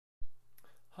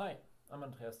Hi, I'm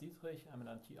AndreasDietrich. I'm an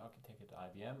IT architect at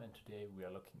IBM, and today we are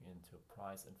looking into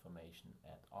price information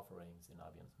and offerings in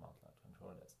IBM SmartCloud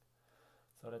Control Desk.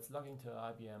 So let's log into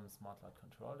IBM SmartCloud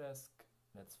Control Desk.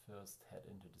 Let's first head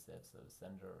into the Self-Service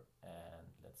Center and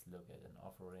let's look at an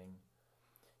offering.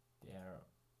 There,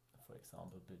 for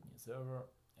example, build new server.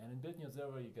 And in build new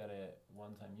server, you got a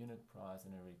one-time unit price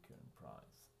and a recurring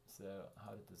price. So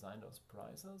how to design those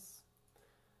prices?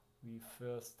 We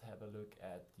first have a look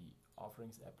at the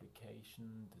offerings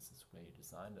application. This is where you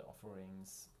design the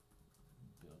offerings,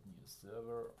 build new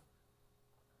server,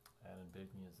 and in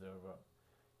build new server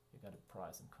you got a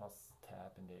price and costs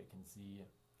tab, and there you can see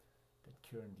that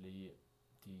currently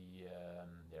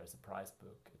there's a price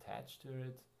book attached to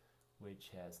it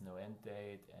which has no end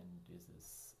date, and this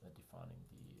is defining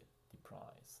the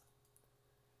price.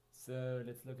 So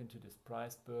let's look into this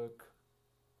price book,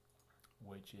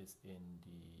 which is in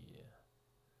the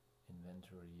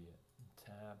inventory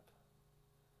tab,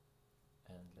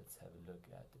 and let's have a look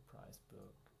at the price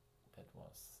book that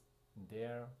was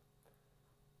there.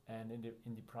 And in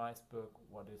the price book,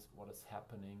 what is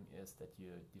happening is that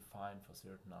you define for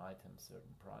certain items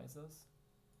certain prices,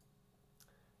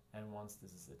 and once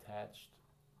this is attached,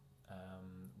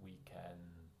 we can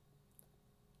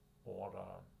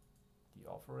order the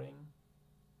offering.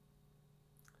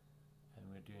 And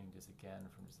we're doing this again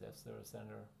from the Self-Service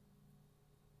Center.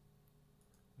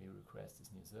 We request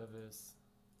this new service,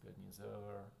 build new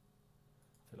server,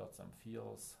 fill out some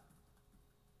fields.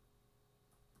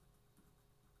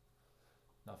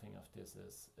 Nothing of this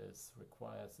is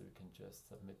required, so we can just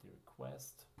submit the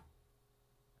request.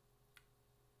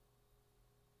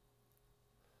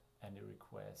 And the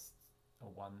request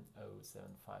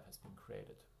 1075 has been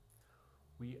created.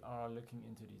 We are looking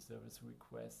into the service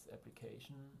request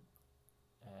application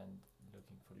and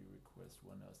looking for the request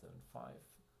 1075,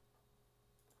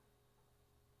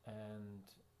 and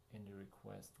in the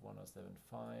request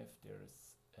 1075 there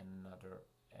is another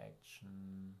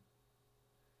action,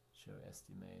 show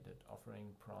estimated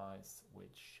offering price,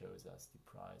 which shows us the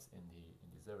price in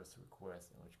the service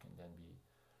request, and which can then be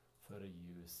further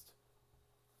used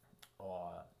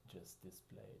or just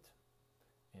displayed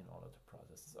in order to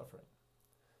process this offering.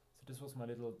 So this was my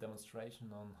little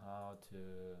demonstration on how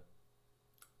to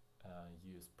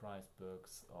use price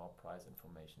books or price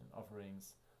information and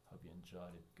offerings. Hope you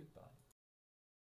enjoyed it. Goodbye.